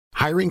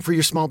Hiring for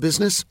your small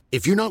business?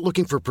 If you're not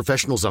looking for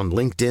professionals on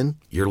LinkedIn,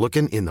 you're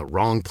looking in the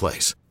wrong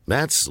place.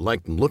 That's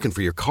like looking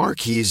for your car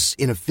keys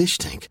in a fish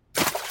tank.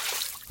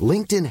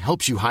 LinkedIn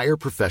helps you hire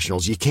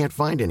professionals you can't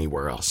find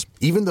anywhere else,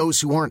 even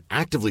those who aren't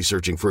actively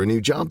searching for a new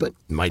job but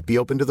might be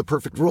open to the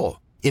perfect role.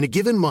 In a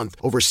given month,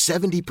 over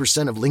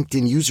 70% of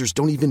LinkedIn users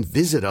don't even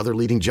visit other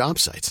leading job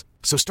sites.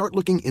 So start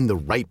looking in the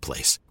right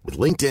place. With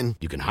LinkedIn,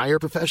 you can hire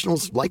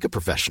professionals like a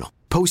professional.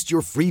 Post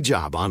your free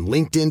job on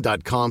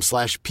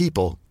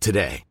linkedin.com/people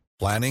today.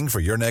 Planning for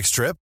your next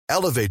trip?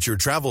 Elevate your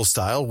travel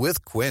style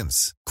with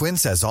Quince.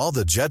 Quince has all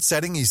the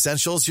jet-setting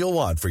essentials you'll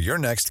want for your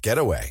next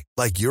getaway,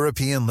 like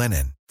European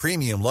linen,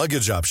 premium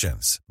luggage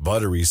options,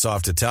 buttery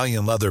soft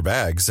Italian leather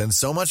bags, and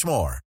so much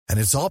more. And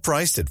it's all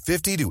priced at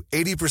 50 to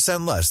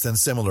 80% less than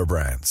similar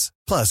brands.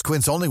 Plus,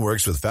 Quince only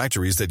works with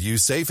factories that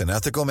use safe and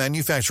ethical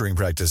manufacturing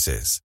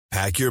practices.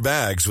 Pack your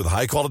bags with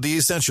high-quality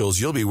essentials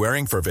you'll be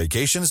wearing for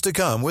vacations to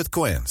come with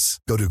Quince.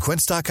 Go to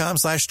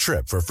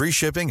quince.com/trip for free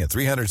shipping and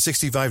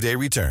 365-day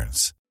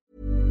returns.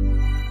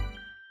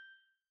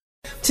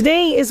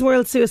 Today is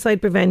World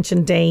Suicide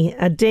Prevention Day,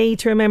 a day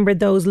to remember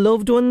those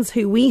loved ones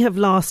who we have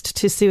lost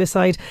to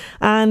suicide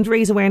and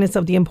raise awareness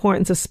of the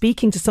importance of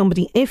speaking to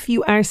somebody if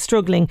you are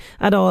struggling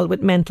at all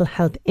with mental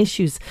health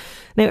issues.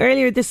 Now,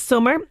 earlier this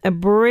summer, a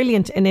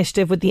brilliant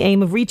initiative with the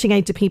aim of reaching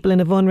out to people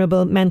in a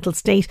vulnerable mental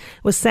state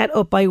was set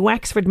up by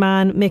Wexford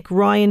man Mick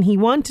Ryan. He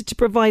wanted to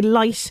provide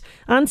light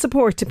and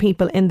support to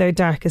people in their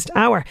darkest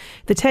hour.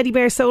 The Teddy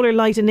Bear Solar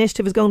Light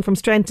initiative is going from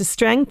strength to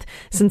strength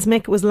since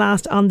Mick was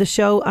last on the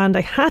show, and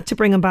I had to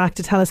bring him back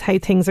to tell us how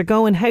things are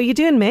going. How are you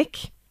doing,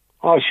 Mick?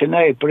 Oh,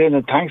 Sinead,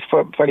 brilliant. Thanks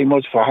very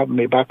much for having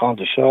me back on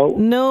the show.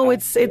 No,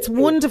 it's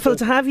wonderful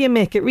to have you,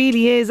 Mick. It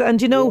really is.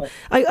 And, you know,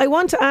 I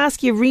want to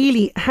ask you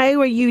really, how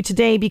are you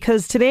today?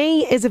 Because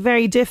today is a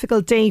very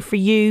difficult day for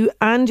you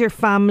and your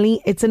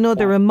family. It's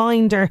another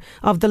reminder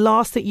of the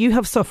loss that you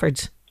have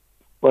suffered.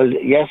 Well,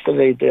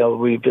 yesterday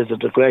we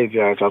visited the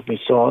graveyard of my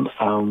son,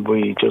 and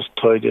we just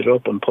tied it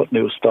up and put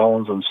new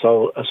stones and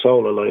a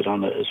solar light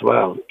on it as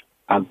well.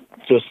 And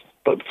just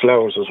put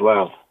flowers as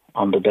well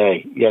on the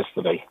day,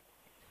 yesterday.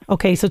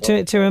 Okay, so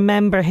to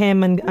remember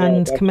him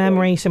and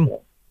commemorate him.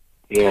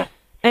 Yeah.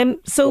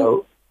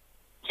 So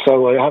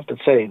I have to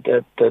say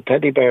that the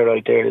teddy bear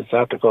right there is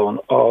after going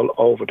all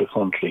over the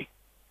country.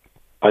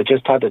 I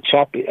just had a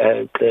chap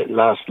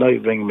last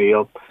night ring me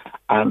up,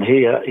 and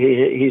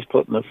he's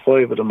putting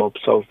 5 of them up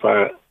so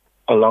far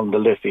along the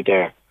Liffey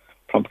there,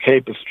 from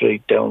Capel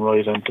Street down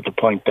right into the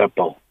Point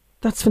Depot.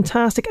 That's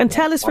fantastic. And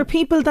tell us, for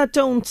people that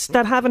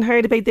haven't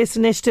heard about this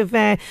initiative,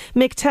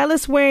 Mick, tell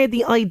us where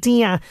the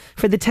idea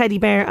for the teddy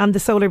bear and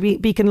the solar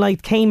beacon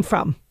light came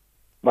from.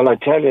 Well, I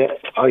tell you,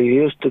 I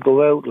used to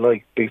go out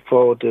like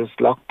before this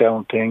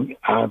lockdown thing,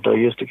 and I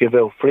used to give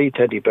out free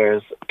teddy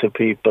bears to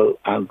people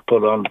and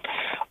put on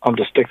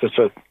the stickers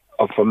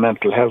for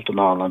mental health and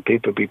all, and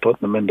people be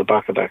putting them in the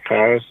back of their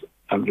cars,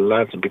 and the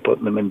lads would be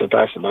putting them in the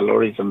dash of the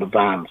lorries and the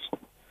vans.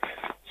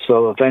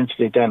 So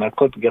eventually then I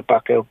couldn't get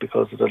back out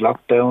because of the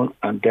lockdown,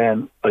 and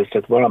then I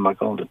said, what am I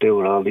going to do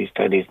with all these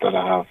teddies that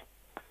I have?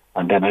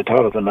 And then I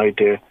thought of an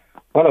idea.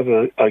 What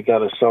if I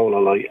got a solar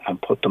light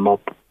and put them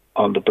up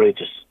on the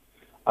bridges?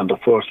 And the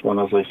first one,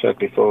 as I said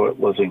before,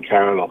 was in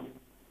Carlow.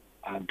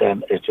 And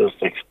then it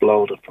just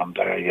exploded from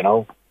there, you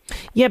know.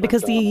 Yeah,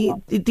 because the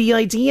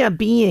idea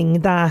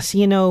being that,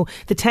 you know,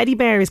 the teddy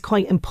bear is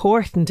quite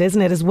important,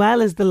 isn't it, as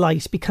well as the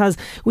light, because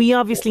we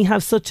obviously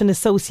have such an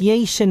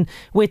association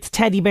with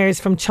teddy bears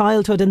from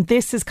childhood, and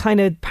this is kind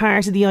of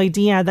part of the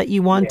idea that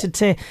you wanted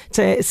to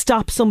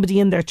stop somebody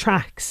in their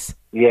tracks.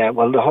 Yeah,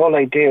 well, the whole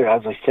idea,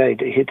 as I said,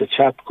 the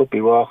chap could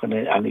be walking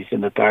in and he's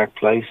in a dark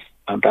place,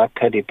 and that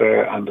teddy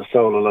bear and the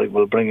solar light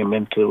will bring him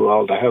into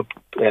all the help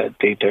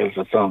details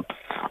that's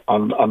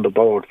on the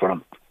board for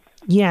him.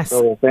 Yes.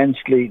 So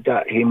eventually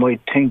that he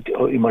might think,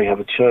 he might have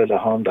a child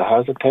at home that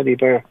has a teddy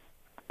bear,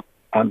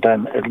 and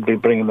then it'll be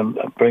bringing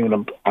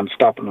them and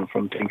stopping him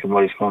from thinking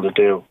what he's going to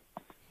do.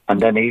 And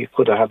then he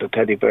could have had a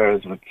teddy bear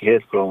as a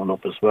kid growing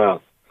up as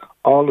well.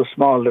 All the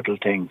small little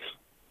things.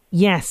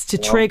 Yes, to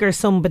trigger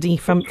somebody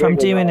from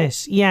doing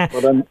it. Yeah.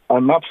 But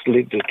I'm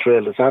absolutely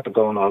thrilled. It's after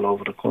going all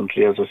over the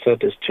country. As I said,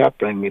 this chap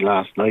rang me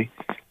last night,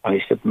 and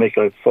he said, Mick,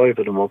 I've 5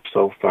 of them up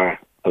so far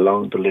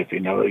along the Liffey.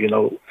 Now, you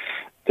know,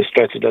 the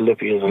stretch of the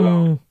Liffey is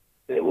along,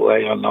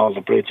 way on all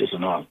the bridges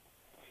and all.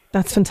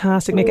 That's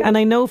fantastic, Mick. And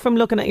I know from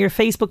looking at your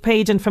Facebook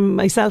page and from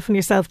myself and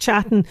yourself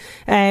chatting,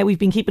 we've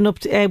been keeping up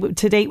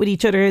to date with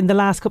each other in the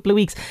last couple of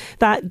weeks,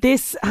 that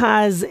this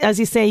has, as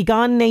you say,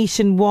 gone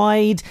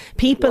nationwide.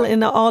 People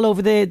in all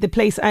over the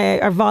place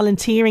are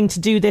volunteering to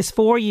do this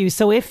for you.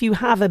 So if you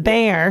have a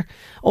bear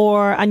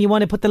and you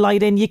want to put the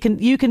light in, you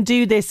can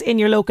do this in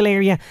your local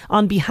area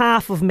on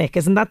behalf of Mick.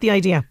 Isn't that the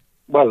idea?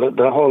 Well,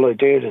 the whole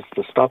idea is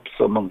to stop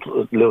someone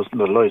losing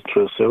their life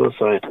through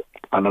suicide.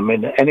 And I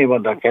mean,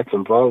 anyone that gets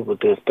involved with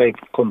this, they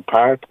become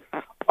part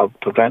of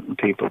preventing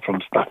people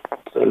from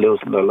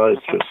losing their lives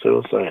through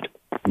suicide.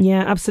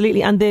 Yeah,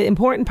 absolutely. And the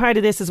important part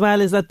of this as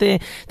well is that the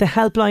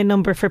helpline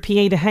number for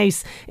Pieta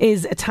House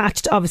is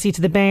attached obviously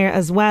to the bear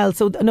as well.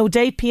 So no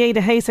doubt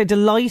Pieta House are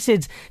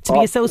delighted to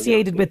be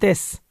associated with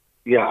this.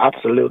 Yeah,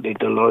 absolutely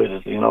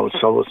delighted.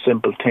 It's so a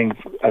simple thing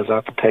as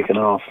after taking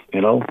off,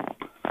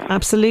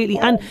 Absolutely.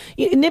 And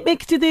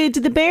Mick, do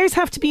the bears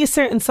have to be a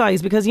certain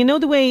size? Because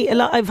the way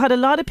I've had a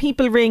lot of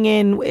people ring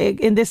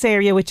in this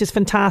area, which is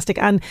fantastic,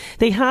 and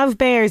they have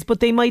bears,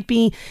 but they might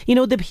be,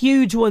 the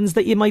huge ones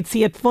that you might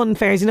see at fun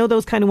fairs,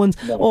 those kind of ones,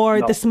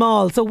 the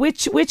small. So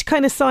which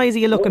kind of size are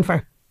you looking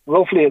for?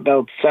 Roughly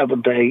about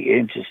 7 to 8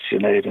 inches,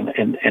 Sinead,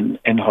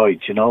 in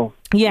height,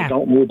 Yeah. You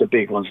don't need the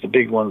big ones. The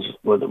big ones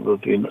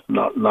would be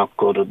not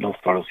good enough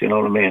for us, you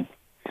know what I mean?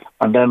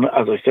 And then,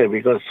 as I said,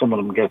 we got some of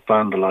them get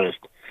vandalised.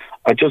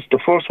 The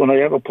first one I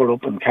ever put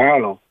up in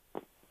Carlow,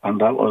 and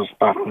that was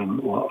back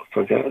in,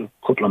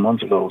 a couple of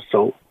months ago.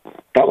 So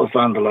that was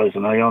vandalised,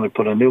 and I only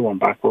put a new one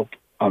back up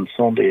on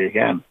Sunday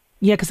again.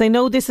 Yeah, because I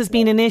know this has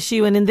been an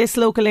issue, and in this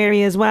local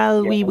area as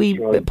well, we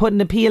put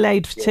an appeal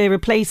out to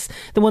replace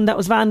the one that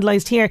was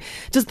vandalised here.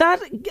 Does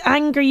that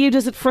anger you?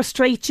 Does it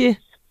frustrate you?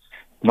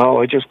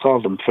 No, I just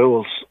call them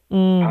fools.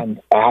 And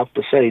I have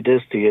to say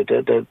this to you,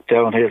 that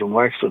down here in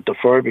Wexford, the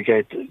fire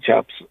brigade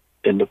chaps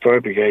in the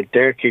fire brigade,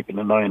 they're keeping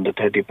an eye on the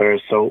teddy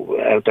bears,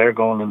 so they're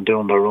going and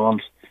doing their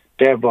runs.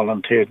 They're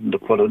volunteering to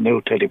put a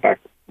new teddy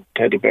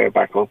bear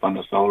back up on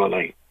the solar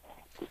light.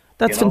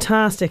 That's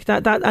fantastic.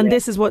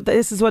 This is what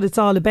it's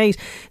all about.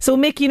 So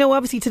Mick,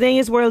 obviously today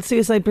is World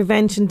Suicide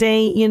Prevention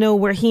Day.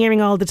 We're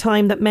hearing all the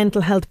time that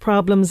mental health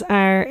problems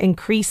are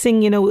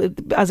increasing,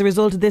 as a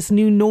result of this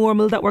new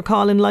normal that we're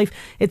calling life.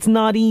 It's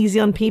not easy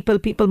on people.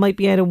 People might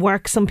be out of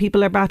work. Some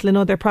people are battling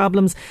other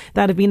problems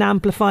that have been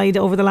amplified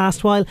over the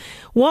last while.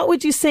 What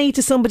would you say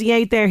to somebody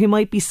out there who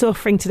might be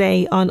suffering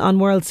today on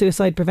World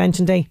Suicide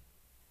Prevention Day?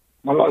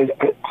 Well,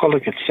 all I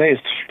could say is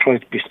to try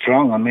to be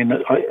strong. I mean,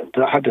 I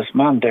had this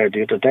man there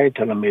the other day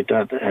telling me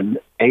that an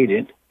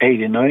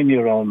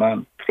 89-year-old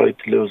man tried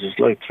to lose his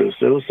life through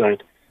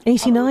suicide.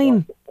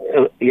 89?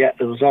 Yeah,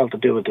 it was all to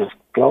do with this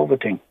Clover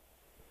thing.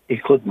 He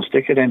couldn't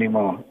stick it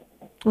anymore.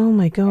 Oh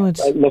my God.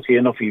 Lucky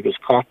enough, he was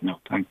caught now,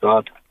 thank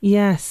God.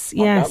 Yes.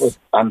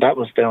 And that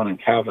was down in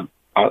Cavan.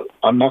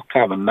 I'm not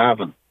Cavan,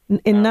 Navan.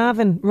 In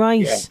Navan,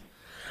 right. Yeah.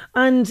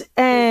 And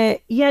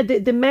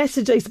the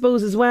message, I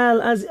suppose, as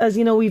well, as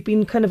we've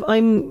been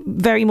I'm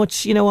very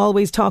much,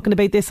 always talking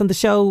about this on the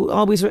show,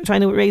 always trying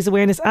to raise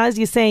awareness. As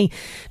you say,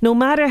 no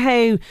matter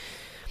how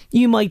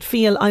you might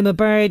feel I'm a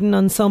burden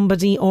on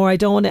somebody, or I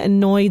don't want to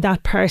annoy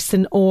that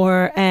person,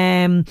 or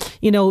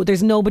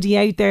there's nobody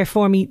out there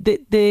for me.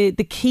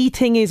 The key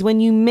thing is when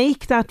you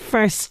make that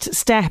first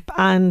step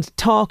and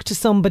talk to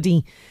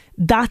somebody,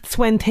 that's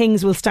when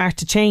things will start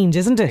to change,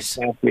 isn't it?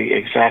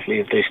 Exactly.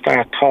 If they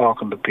start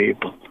talking to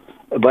people.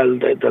 Well,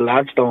 the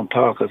lads don't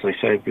talk, as I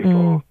said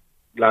before.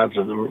 Lads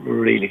are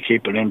really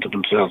keeping into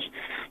themselves.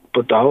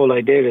 But the whole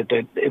idea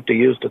that if they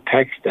use the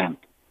text then,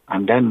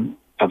 and then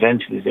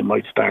eventually they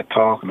might start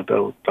talking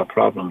about their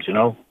problems,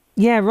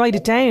 Yeah, write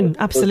it down.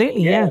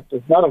 Absolutely, yeah.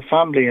 There's not a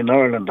family in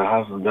Ireland that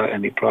hasn't got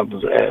any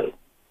problems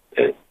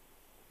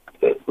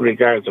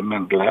regards to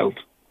mental health.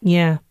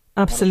 Yeah.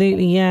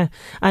 Absolutely, yeah.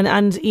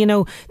 And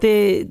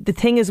the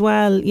thing as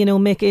well,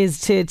 Mick, is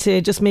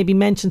to just maybe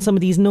mention some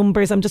of these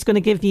numbers. I'm just going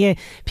to give you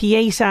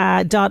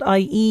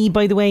pieta.ie,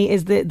 by the way,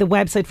 is the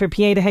website for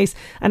Pieta House,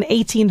 and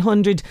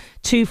 1800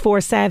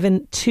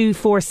 247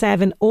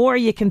 247, or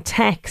you can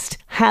text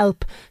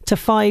help to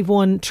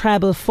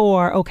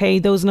 51444. Okay,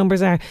 those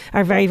numbers are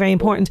very, very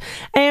important.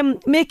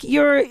 Mick,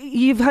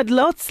 you've had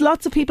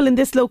lots of people in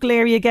this local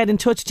area get in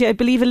touch with you. I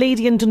believe a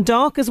lady in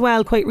Dundalk as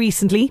well quite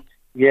recently.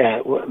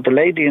 Yeah, well, the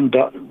lady in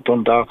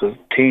Dundalk,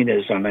 Tina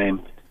is her name,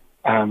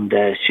 and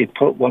she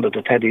put one of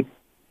the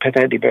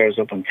teddy bears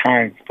up in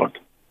Carnford.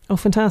 Oh,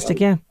 fantastic,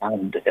 yeah.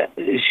 And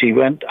she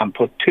went and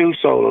put 2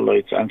 solar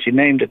lights, and she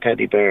named the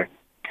teddy bear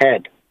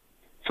Ted.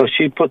 So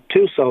she put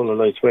 2 solar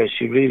lights where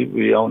she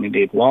really only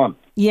need 1.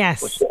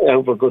 Yes. But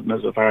over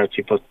goodness of heart,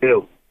 she put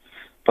 2.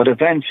 But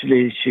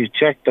eventually she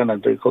checked on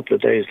it a couple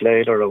of days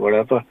later or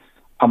whatever,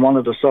 and one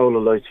of the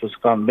solar lights was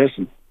gone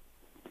missing.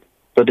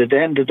 But it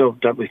ended up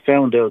that we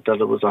found out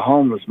that it was a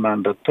homeless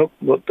man that took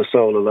the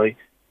solar light,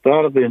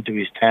 brought it into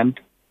his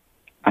tent,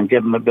 and gave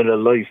him a bit of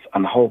life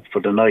and hope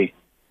for the night.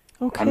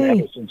 Okay.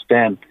 And ever since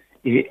then,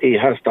 he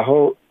has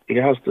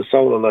the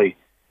solar light,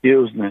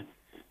 using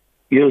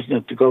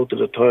it to go to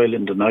the toilet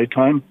in the night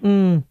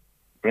time.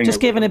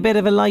 Just giving a bit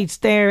of a light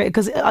there,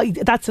 because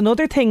that's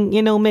another thing,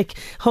 Mick.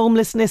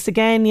 Homelessness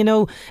again,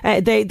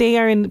 they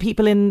are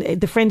people in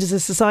the fringes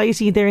of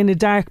society. They're in a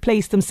dark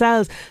place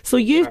themselves. So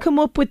you've come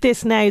up with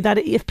this now, that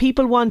if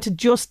people want to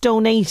just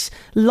donate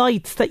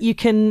lights, that you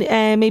can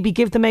maybe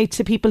give them out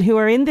to people who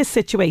are in this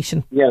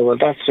situation. Yeah, well,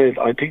 that's it.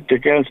 I think the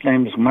girl's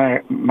name is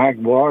Mag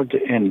Ward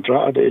in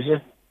Drogheda, is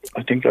it?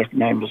 I think her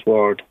name is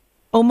Ward.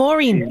 Oh,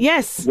 Maureen,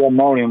 yes. Yeah,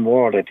 Maureen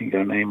Ward, I think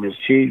her name is.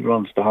 She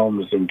runs the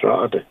homeless in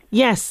Drogheda.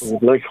 Yes. I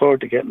would like her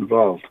to get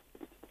involved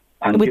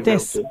and with give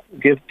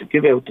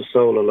out the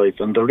solar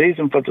lights. And the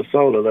reason for the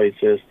solar lights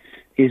is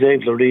he's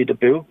able to read a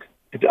book,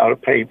 or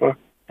paper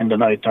in the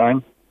night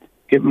time.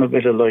 Give them a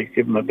bit of light,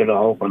 give them a bit of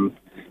hope, and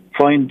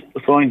find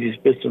these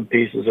bits and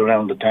pieces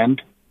around the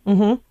tent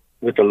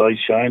with the light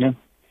shining.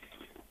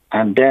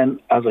 And then,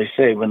 as I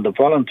say, when the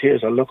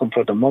volunteers are looking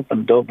for them up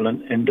in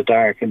Dublin in the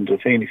dark, in the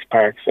Phoenix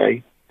Park,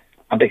 say,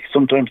 and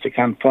sometimes they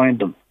can't find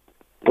them,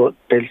 but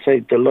they'll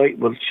say the light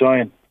will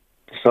shine,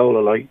 the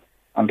solar light,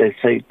 and they'll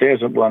say,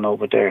 there's one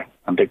over there,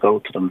 and they go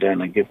to them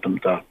then and give them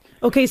that.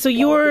 Okay, so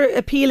you're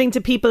appealing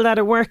to people that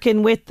are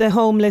working with the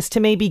homeless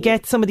to maybe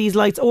get some of these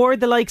lights, or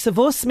the likes of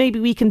us, maybe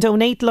we can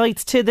donate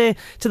lights to the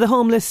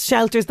homeless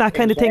shelters, that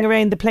kind of thing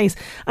around the place.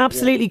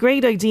 Absolutely,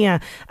 great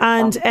idea.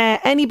 And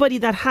anybody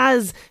that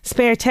has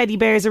spare teddy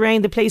bears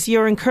around the place,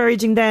 you're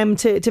encouraging them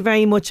to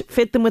very much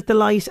fit them with the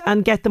light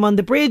and get them on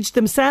the bridge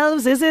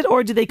themselves, is it?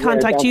 Or do they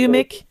contact you,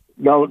 Mick?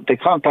 No, they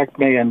contact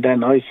me, and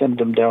then I send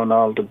them down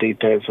all the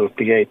details of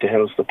PA to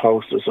house, the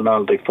posters and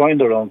all. They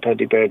find their own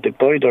teddy bear, they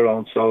buy their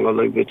own solar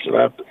light, which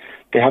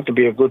they have to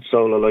be a good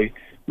solar light,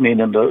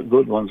 meaning the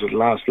good ones will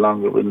last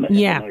longer in the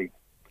night.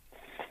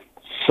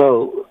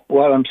 So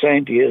what I'm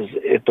saying to you is,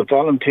 if the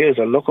volunteers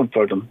are looking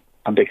for them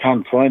and they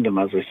can't find them,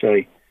 as I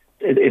say,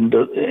 in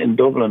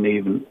Dublin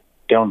even,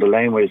 down the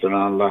laneways and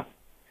all that,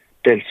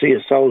 they'll see a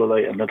solar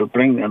light and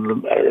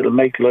it'll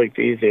make life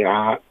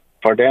easier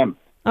for them.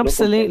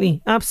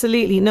 Absolutely.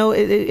 No,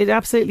 it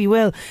absolutely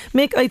will.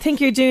 Mick, I think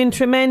you're doing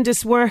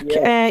tremendous work.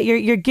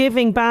 You're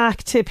giving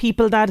back to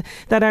people that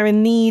are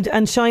in need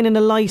and shining a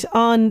light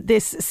on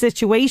this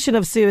situation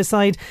of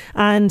suicide,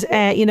 and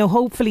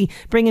hopefully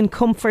bringing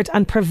comfort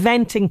and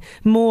preventing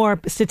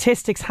more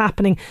statistics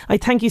happening. I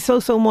thank you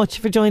so much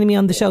for joining me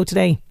on the show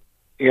today.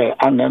 Yeah,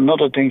 and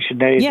another thing,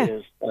 Sinead,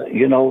 is,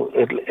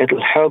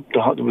 it'll help.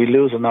 We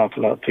lose an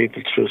awful lot of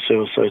people through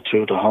suicide,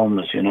 through the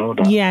homeless,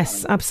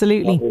 Yes,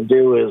 absolutely. What we'll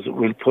do is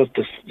we'll put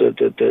the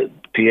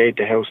PA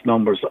to house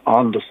numbers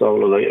on the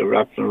solar light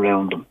wrapped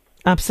around them.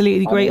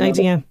 Absolutely, great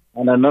idea.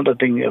 And another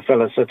thing, a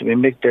fella said to me,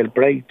 Mick, they'll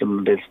break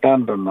them, they'll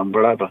stand on them,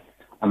 whatever.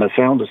 And I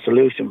found a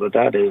solution for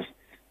that is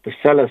the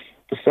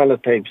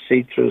sellotape,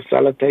 see-through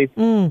sellotape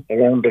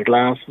around the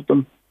glass of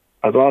them.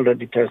 I've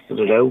already tested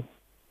it out.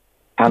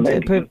 And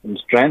it gives them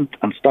strength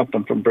and stop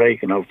them from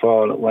breaking or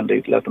falling when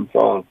they let them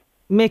fall.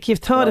 Mick, you've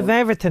thought of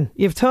everything.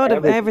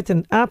 Of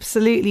everything.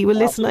 Absolutely. Well,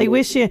 listen, I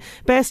wish you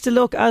best of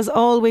luck as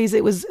always.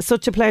 It was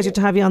such a pleasure to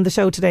have you on the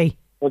show today.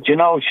 But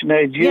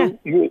Sinead,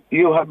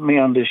 you have me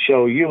on this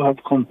show. You have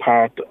become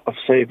part of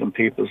saving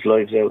people's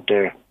lives out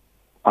there,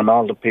 and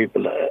all the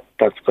people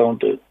that's going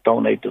to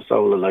donate the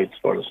solar lights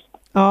for us.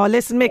 Oh,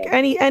 listen, Mick,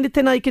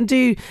 anything I can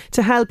do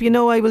to help,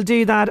 I will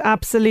do that,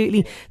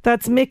 absolutely.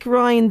 That's Mick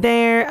Ryan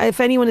there. If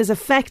anyone is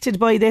affected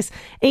by this,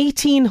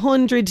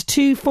 1800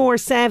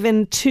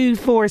 247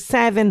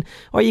 247,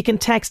 or you can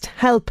text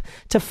HELP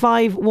to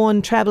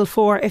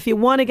 51444. If you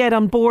want to get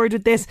on board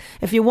with this,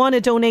 if you want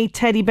to donate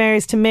teddy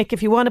bears to Mick,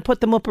 if you want to put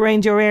them up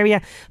around your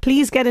area,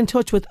 please get in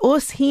touch with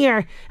us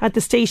here at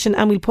the station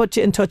and we'll put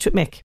you in touch with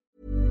Mick.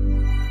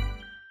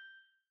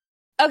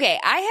 Okay,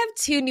 I have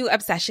two new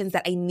obsessions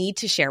that I need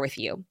to share with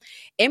you.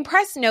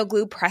 Impress No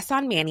Glue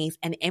Press-On Manis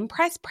and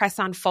Impress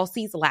Press-On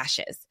Falsies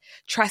Lashes.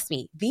 Trust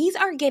me, these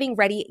are getting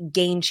ready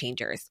game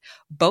changers.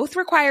 Both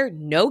require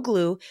no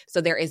glue,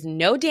 so there is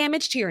no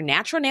damage to your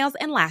natural nails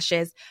and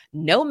lashes,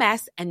 no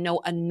mess, and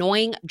no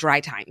annoying dry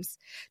times.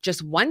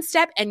 Just one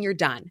step and you're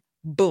done.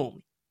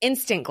 Boom.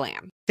 Instant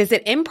glam.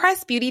 Visit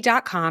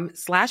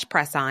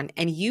impressbeauty.com/presson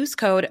and use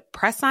code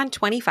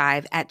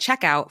PRESSON25 at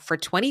checkout for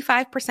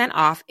 25%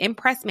 off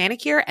Impress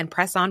Manicure and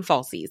Press-On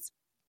Falsies.